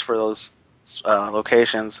maps for those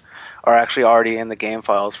locations, are actually already in the game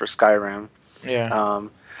files for Skyrim. Yeah.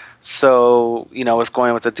 So, with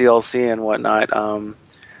going with the DLC and whatnot,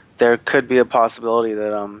 there could be a possibility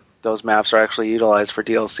that those maps are actually utilized for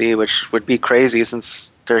DLC, which would be crazy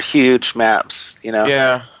since they're huge maps,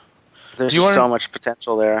 Yeah. There's just so much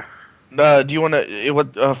potential there. Do you want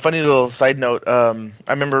to? A funny little side note. I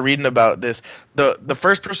remember reading about this. The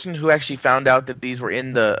first person who actually found out that these were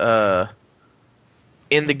in the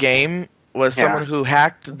game was someone who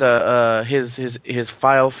hacked the his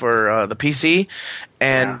file for the PC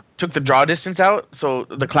and took the draw distance out, so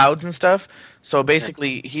the clouds and stuff. So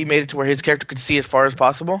basically, he made it to where his character could see as far as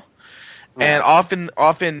possible. And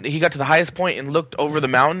often he got to the highest point and looked over the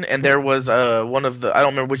mountain, and there was one of the, I don't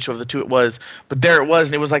remember which of the two it was, but there it was,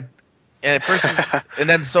 and it was like, and at first, and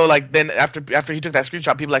then then after he took that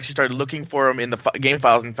screenshot, people actually started looking for him in the game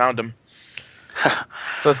files and found him.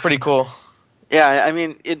 So it's pretty cool. Yeah, I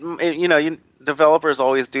mean, developers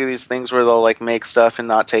always do these things where they'll like make stuff and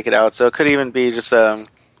not take it out. So it could even be just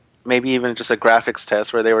maybe even just a graphics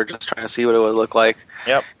test where they were just trying to see what it would look like.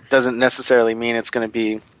 Yep. Doesn't necessarily mean it's going to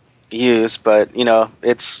be used, but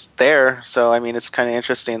it's there. So I mean, it's kind of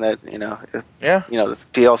interesting that the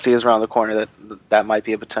DLC is around the corner. That might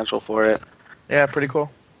be a potential for it. Yeah, pretty cool.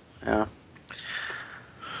 Yeah.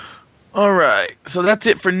 All right, so that's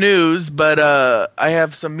it for news. But I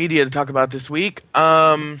have some media to talk about this week.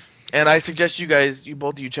 And I suggest you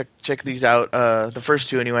both of you check these out. The first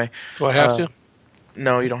two anyway. Do I have to?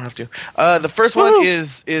 No, you don't have to. The first one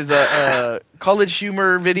is a College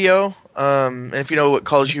Humor video. And if you know what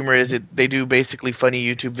College Humor is, they do basically funny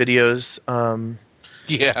YouTube videos.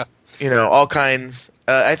 Yeah. You know, all kinds.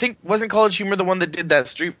 I think wasn't College Humor the one that did that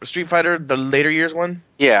Street Fighter, the later years one?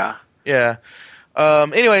 Yeah. Yeah.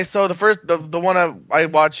 Anyway, so the one I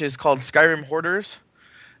watch is called Skyrim Hoarders,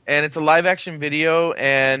 and it's a live action video,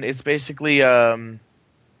 and it's basically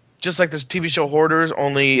just like this TV show Hoarders,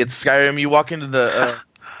 only it's Skyrim. You walk into the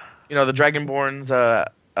the Dragonborn's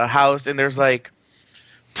house, and there's like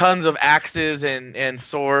tons of axes and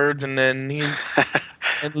swords, and then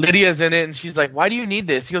and Lydia's in it, and she's like, "Why do you need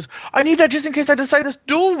this?" He goes, "I need that just in case I decide to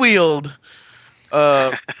dual wield."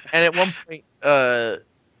 And at one point, they're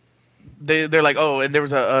like, "Oh," and there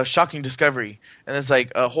was a shocking discovery, and it's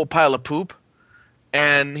like a whole pile of poop.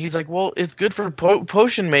 And he's like, "Well, it's good for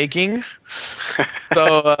potion making."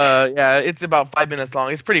 So yeah, it's about 5 minutes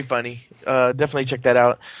long. It's pretty funny. Definitely check that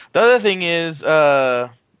out. The other thing is,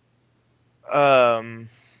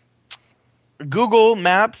 Google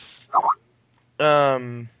Maps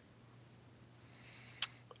played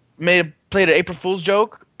an April Fool's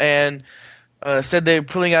joke and said they're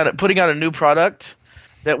putting out a new product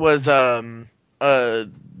that was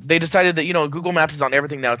they decided that Google Maps is on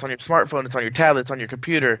everything now. It's on your smartphone, it's on your tablet, it's on your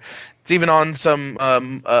computer, it's even on some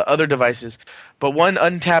other devices. But one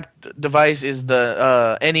untapped device is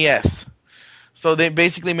the NES. So they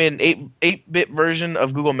basically made an 8-bit version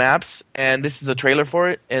of Google Maps, and this is a trailer for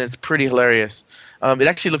it, and it's pretty hilarious. It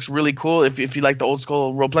actually looks really cool. If you like the old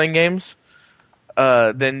school role playing games,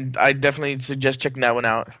 then I definitely suggest checking that one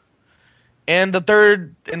out. And the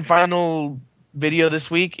third and final video this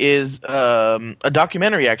week is a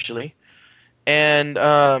documentary, actually. And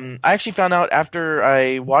I actually found out after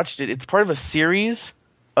I watched it, it's part of a series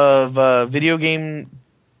of video game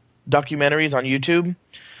documentaries on YouTube.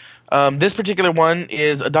 This particular one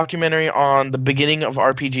is a documentary on the beginning of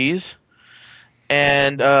RPGs.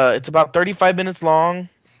 And it's about 35 minutes long.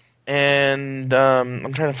 And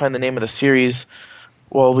I'm trying to find the name of the series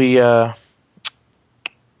while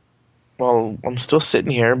I'm still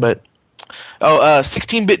sitting here, but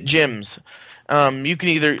 16-bit Gyms. You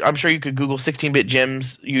can I'm sure you could Google 16-bit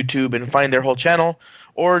Gyms YouTube and find their whole channel,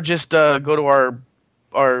 or just go to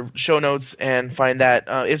our show notes and find that.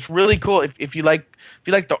 It's really cool if you like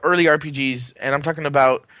the early RPGs, and I'm talking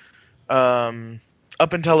about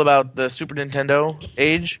up until about the Super Nintendo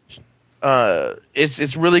age.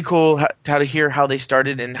 It's really cool how to hear how they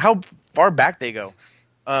started and how far back they go.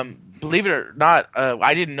 Believe it or not,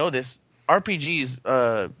 I didn't know this. RPGs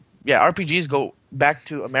go back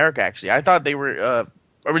to America, actually. I thought they were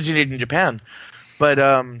originated in Japan. But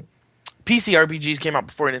PC RPGs came out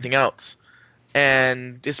before anything else.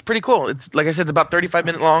 And it's pretty cool. It's like I said, it's about 35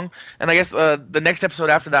 minutes long. And I guess the next episode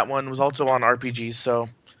after that one was also on RPGs. So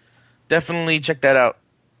definitely check that out.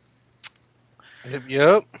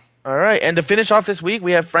 Yep. All right. And to finish off this week,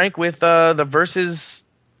 we have Frank with the Versus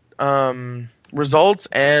results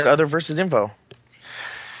and other Versus info.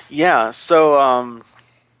 Yeah, so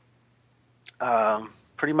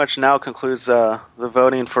pretty much now concludes the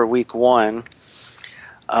voting for week 1,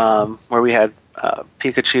 where we had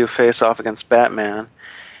Pikachu face off against Batman.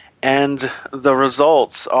 And the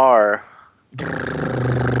results are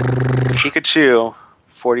Pikachu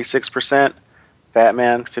 46%,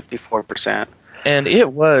 Batman 54%. And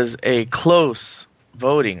it was a close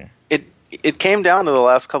voting. It came down to the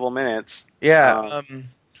last couple minutes. Yeah.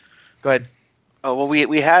 Go ahead. Oh, well,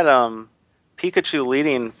 we had Pikachu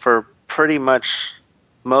leading for pretty much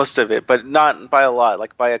most of it, but not by a lot,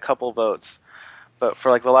 like by a couple votes. But for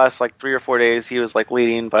like the last 3 or 4 days, he was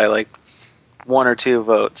leading by 1 or 2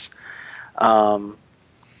 votes. And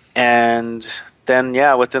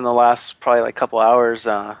then within the last probably couple hours,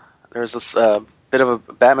 there was this bit of a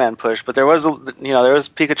Batman push, but there was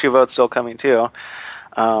Pikachu votes still coming too.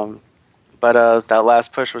 But that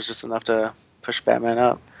last push was just enough to push Batman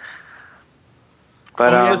up.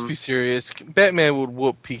 But let's be serious. Batman would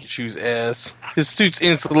whoop Pikachu's ass. His suit's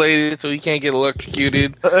insulated, so he can't get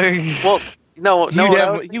electrocuted. Well, no,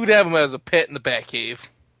 he would have him as a pet in the Batcave.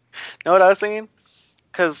 Know what I was thinking?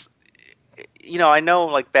 Because I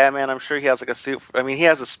know Batman. I'm sure he has a suit. He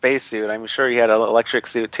has a space suit. I'm sure he had an electric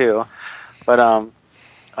suit too. But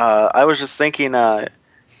I was just thinking,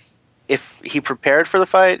 if he prepared for the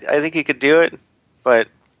fight, I think he could do it. But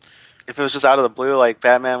if it was just out of the blue,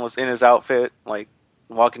 Batman was in his outfit,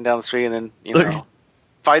 walking down the street, and then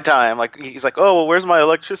fight time. Like he's like, oh, well, where's my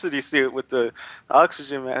electricity suit with the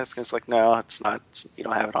oxygen mask? And it's like, no, it's not. You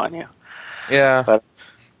don't have it on you. Yeah. But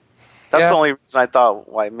that's the only reason I thought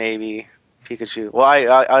why maybe Pikachu. Well,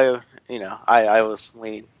 I was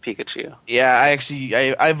leaning Pikachu. Yeah,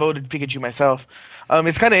 I voted Pikachu myself.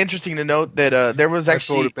 It's kind of interesting to note that there was I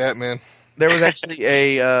actually voted Batman. there was actually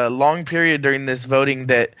a long period during this voting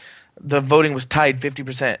that the voting was tied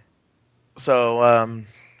 50%. So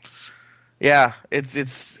yeah,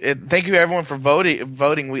 thank you everyone for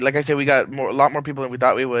voting. We, like I said, we got a lot more people than we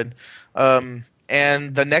thought we would.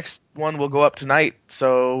 And the next one will go up tonight.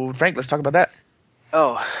 So Frank, let's talk about that.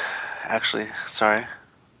 Oh, actually, sorry. 1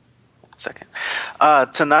 second.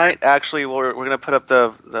 Tonight, actually, we're going to put up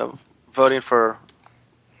the voting for.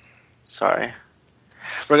 Sorry.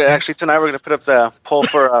 Tonight we're going to put up the poll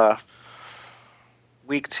for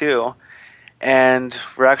week 2, and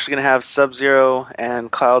we're actually going to have Sub-Zero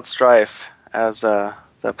and Cloud Strife as the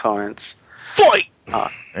opponents. Fight!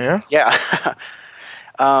 Yeah.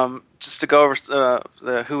 Just to go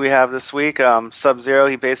over who we have this week, Sub-Zero,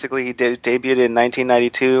 he debuted in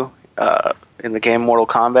 1992 in the game Mortal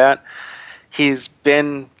Kombat. He's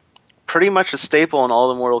been pretty much a staple in all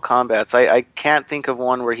the Mortal Kombats. I can't think of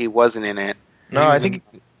one where he wasn't in it. No, I think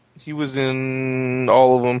he was in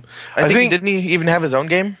all of them. I think didn't he even have his own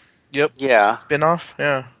game? Yep. Yeah. Spin-off?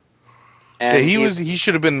 Yeah. And he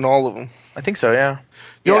should have been in all of them. I think so, yeah.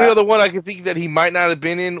 The only other one I can think that he might not have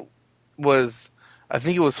been in was, I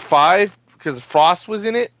think it was 5 because Frost was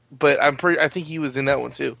in it, but I think he was in that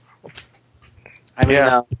one too.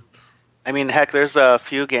 I mean, heck, there's a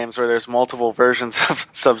few games where there's multiple versions of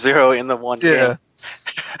Sub-Zero in the one game.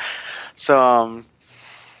 So,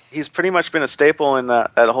 he's pretty much been a staple in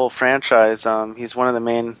that whole franchise. He's one of the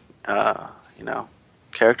main,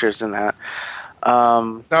 characters in that.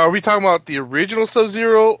 Now, are we talking about the original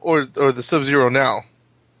Sub-Zero or the Sub-Zero now?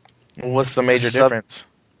 What's the major difference?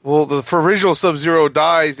 Well, the original Sub-Zero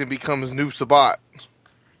dies and becomes Noob Sabat.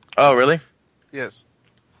 Oh, really? Yes.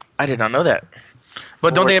 I did not know that.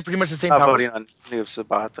 But don't they have pretty much the same powers? Voting on Noob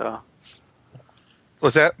Sabat, though.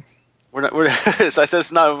 What's that? We're not. I said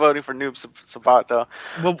it's not voting for Noob Sabat, though.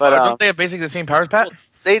 Well, but don't they have basically the same powers, Pat? Well,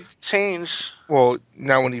 they change. Well,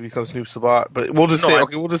 now when he becomes Noob Sabat, but we'll just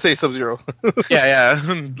say Sub-Zero. Yeah.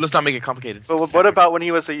 Let's not make it complicated. But what about when he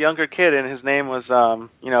was a younger kid and his name was,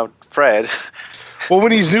 Fred? Well,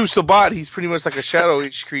 when he's Noob Sabat, he's pretty much like a Shadow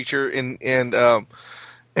Age creature, and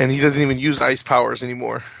he doesn't even use ice powers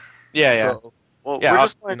anymore. Yeah. So, well, yeah, we're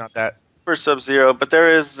obviously just not that. For Sub-Zero, but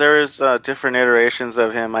there is different iterations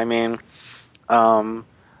of him. I mean,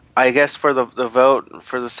 I guess for the vote,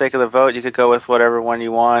 for the sake of the vote, you could go with whatever one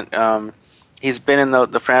you want. He's been in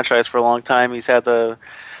the franchise for a long time. He's had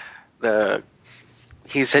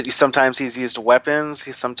sometimes he's used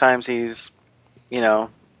weapons. Sometimes he's,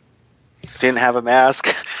 didn't have a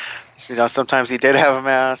mask. Sometimes he did have a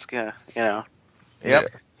mask.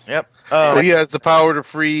 Yep. he has the power to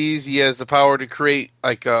freeze. He has the power to create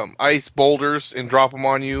ice boulders and drop them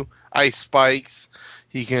on you. Ice spikes.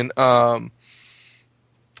 He can.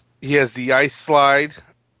 He has the ice slide.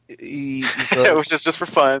 Which is just for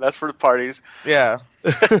fun. That's for the parties. Yeah.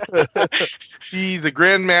 He's a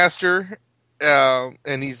grandmaster,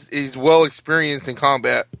 and he's well experienced in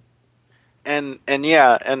combat. And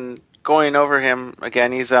going over him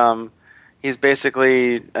again, he's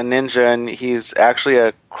basically a ninja, and he's actually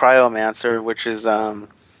a cryomancer, which is an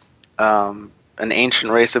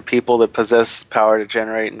ancient race of people that possess power to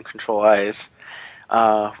generate and control ice.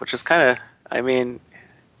 Which is kind of,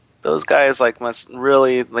 those guys they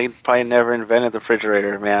probably never invented the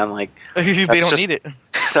refrigerator, man. They don't need it.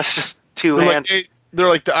 That's just two hands. They're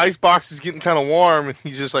like, the ice box is getting kind of warm, and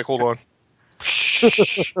he's just like, hold on.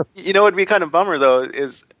 What'd be kind of bummer though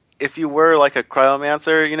is if you were like a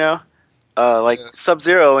cryomancer,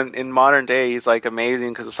 Sub-Zero in modern day, he's like amazing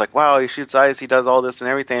because it's like, wow, he shoots ice, he does all this and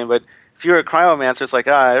everything. But if you're a cryomancer, it's like,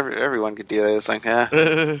 everyone could do this. Like,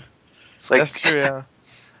 it's like, that's true. Yeah.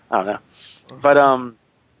 I don't know, but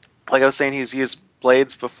like I was saying, he's used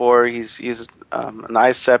blades before. He's used an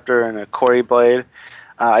ice scepter and a Kori blade.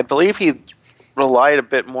 I believe he relied a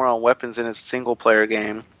bit more on weapons in his single player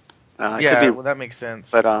game. Well, that makes sense.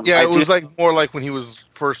 But it was more like when he was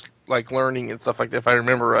first learning and stuff like that. If I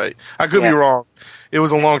remember right, I could be wrong. It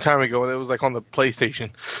was a long time ago, and it was on the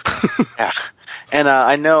PlayStation. Yeah, and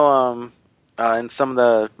I know in some of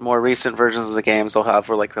the more recent versions of the games, they'll have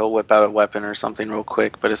where they'll whip out a weapon or something real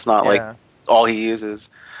quick, but it's not like all he uses.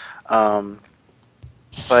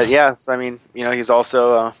 But yeah, so he's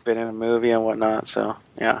also been in a movie and whatnot. So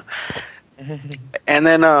yeah, and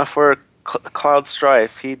then for Cloud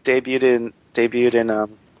Strife, he debuted in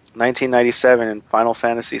 1997 in Final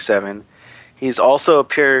Fantasy VII. He's also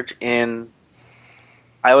appeared in.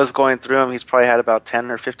 I was going through him. He's probably had about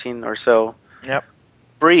 10 or 15 or so. Yep.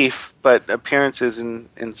 Brief, but appearances in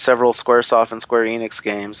several SquareSoft and Square Enix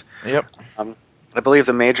games. Yep. I believe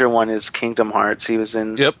the major one is Kingdom Hearts. He was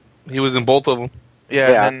in. Yep, he was in both of them.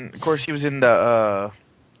 Yeah. And of course he was in the.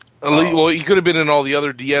 Well, he could have been in all the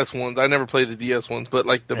other DS ones. I never played the DS ones, but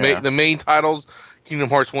like the main titles, Kingdom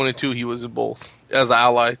Hearts 1 and 2, he was in both as an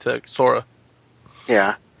ally to Sora.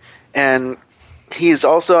 Yeah, and he's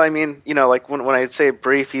also, I mean, you know, like when I say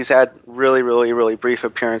brief, he's had really, really, really brief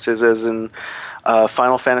appearances, as in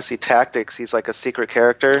Final Fantasy Tactics. He's like a secret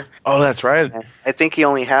character. Oh, that's right. I think he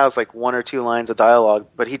only has like 1 or 2 lines of dialogue,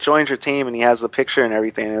 but he joins your team and he has the picture and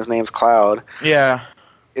everything, and his name's Cloud. Yeah.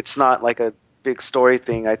 It's not like a big story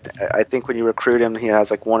thing. I think when you recruit him, he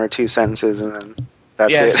has like 1 or 2 sentences, and then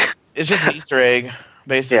that's it. It's just an Easter egg,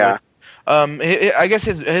 basically. Yeah. I guess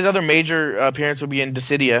his other major appearance would be in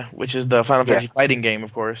Dissidia, which is the Final Fantasy fighting game,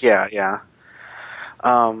 of course. Yeah.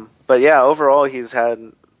 But yeah, overall he's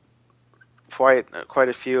had quite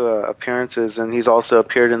a few appearances, and he's also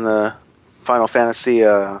appeared in the Final Fantasy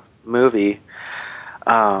movie.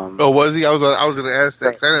 Oh, was he? I was going to ask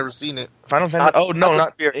that 'cause I never seen it. Final Fantasy. Not Not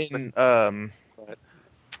Spirit, in.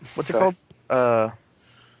 What's it called?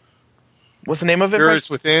 What's the name of it? Spirits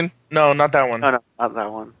Within. No, not that one. No, not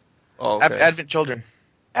that one. Oh, okay. Advent Children.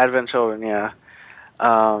 Advent Children, yeah.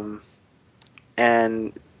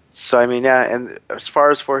 And so I mean, yeah. And as far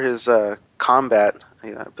as for his combat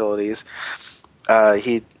abilities,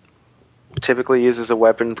 he typically uses a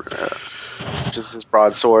weapon, which is his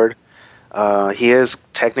broadsword. He is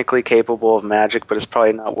technically capable of magic, but it's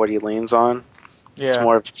probably not what he leans on. Yeah. It's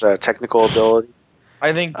more of his technical ability.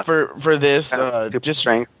 I think for this, Super just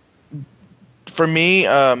strength. for me,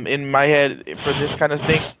 in my head, for this kind of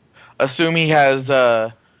thing, assume he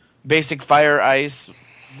has basic fire, ice,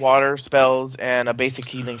 water spells, and a basic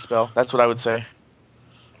healing spell. That's what I would say.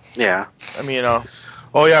 Yeah. I mean, you know.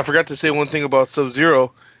 Oh yeah, I forgot to say one thing about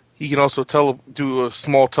Sub-Zero. He can also do a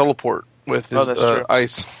small teleport with his that's true.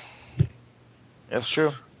 ice. That's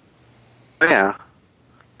true. Yeah.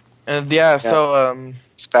 And so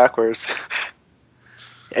It's backwards.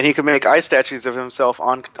 And he can make ice statues of himself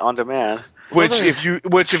on demand. Which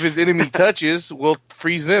if his enemy touches, will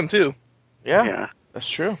freeze them too. Yeah. That's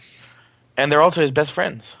true. And they're also his best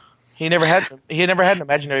friends. He never had an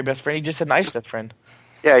imaginary best friend. He just had an ice best friend.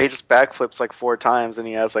 Yeah, he just backflips like 4 times, and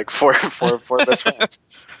he has like four best friends.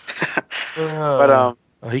 But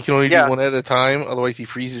He can only do one at a time, otherwise he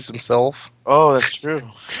freezes himself. Oh, that's true.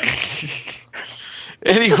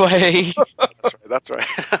 Anyway, that's right.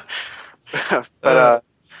 But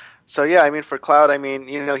so yeah, I mean, for Cloud, I mean,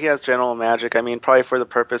 you know, he has general magic. I mean, probably for the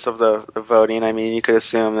purpose of the voting, I mean, you could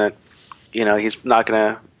assume that, you know, he's not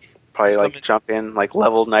gonna probably jump in like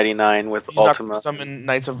level 99 with he's Ultima. not summon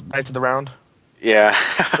Knights of the Round. Yeah.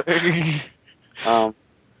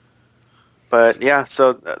 But yeah,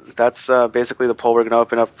 so that's basically the poll we're going to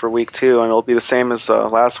open up for week 2, and it'll be the same as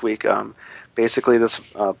last week. Basically, this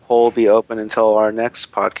poll will be open until our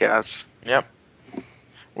next podcast. Yep.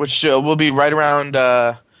 Which will be right around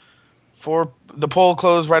 4. The poll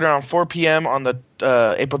closed right around 4 p.m. on the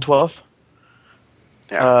April 12th.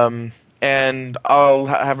 Yeah. And I'll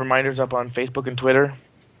have reminders up on Facebook and Twitter.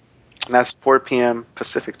 And that's 4 p.m.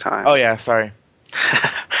 Pacific time. Oh yeah, sorry.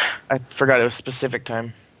 I forgot it was specific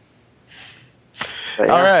time. But,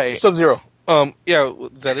 yeah. All right. Sub-Zero. Yeah, is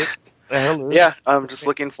that it? Yeah, I'm just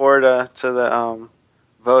looking forward to the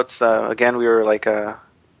votes. Again, we were like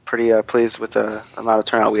pretty pleased with the amount of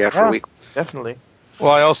turnout we had for week. Definitely.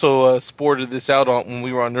 Well, I also sported this out when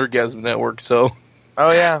we were on Nerdgasm Network, so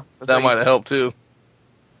Oh yeah, that might have helped too.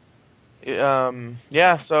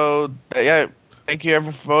 Yeah. So yeah, thank you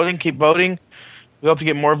everyone for voting. Keep voting. We hope to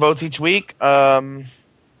get more votes each week. Yeah,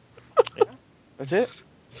 that's it.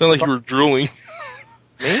 Sound like you were drooling.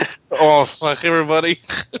 Me? Oh, fuck everybody.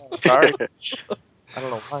 Sorry. I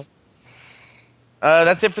don't know why.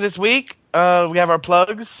 That's it for this week. We have our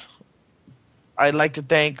plugs. I'd like to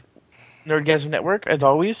thank Nerdgasm Network, as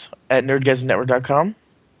always, at nerdgasmnetwork.com.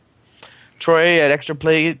 Troy at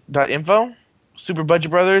extraplay.info. Super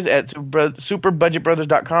Budget Brothers at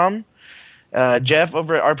superbudgetbrothers.com. Jeff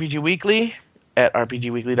over at RPG Weekly at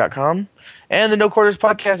rpgweekly.com. And the No Quarters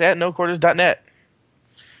Podcast at noquarters.net.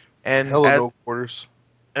 And Hello, No Quarters.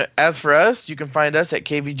 As for us, you can find us at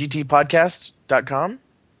kvgtpodcast.com.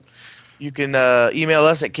 You can email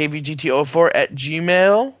us at kvgt04 at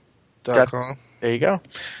gmail.com. There you go.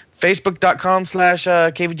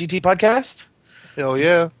 Facebook.com/kvgtpodcast. Hell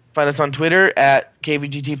yeah. Find us on Twitter at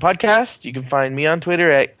kvgtpodcast. You can find me on Twitter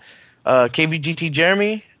at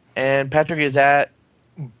kvgtjeremy. And Patrick is at,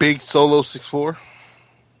 Big Solo 64.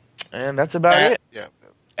 and that's about it. Yeah.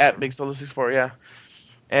 At Big Solo 64, yeah.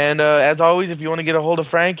 And as always, if you want to get a hold of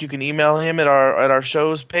Frank, you can email him at our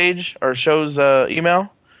show's page, our show's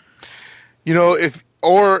email. You know,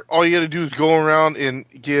 or all you got to do is go around and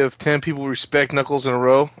give 10 people respect Knuckles in a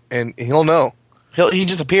row, and he'll know. He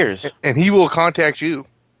just appears. And he will contact you.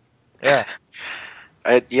 Yeah.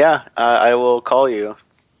 I will call you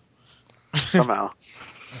somehow.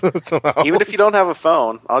 Somehow. Even if you don't have a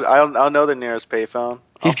phone, I'll know the nearest payphone.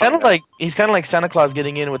 He's kind of like Santa Claus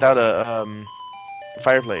getting in without a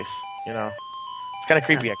fireplace. You know, it's kind of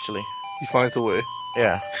creepy actually. He finds a way.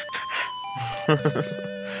 Yeah.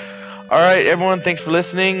 All right, everyone. Thanks for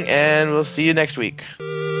listening, and we'll see you next week.